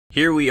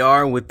Here we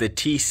are with the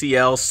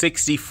TCL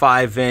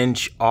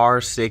 65-inch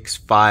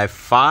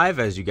R655,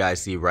 as you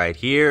guys see right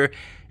here.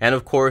 And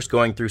of course,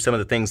 going through some of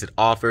the things it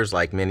offers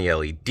like mini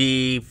LED,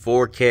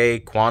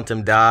 4K,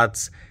 quantum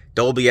dots,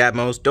 Dolby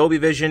Atmos, Dolby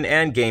Vision,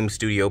 and Game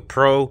Studio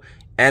Pro.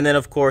 And then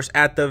of course,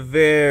 at the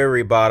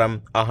very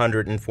bottom,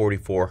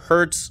 144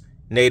 Hertz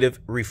native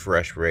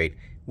refresh rate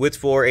with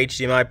 4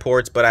 HDMI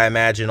ports, but I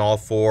imagine all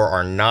 4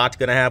 are not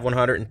going to have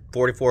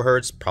 144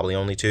 Hertz, probably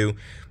only 2.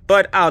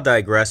 But I'll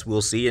digress,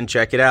 we'll see and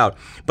check it out.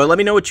 But let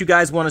me know what you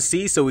guys want to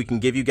see so we can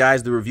give you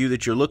guys the review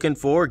that you're looking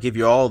for, give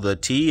you all the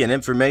tea and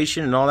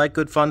information and all that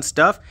good fun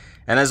stuff.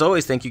 And as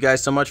always, thank you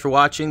guys so much for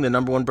watching the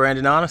 #1 brand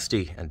in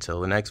honesty.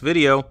 Until the next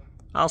video,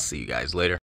 I'll see you guys later.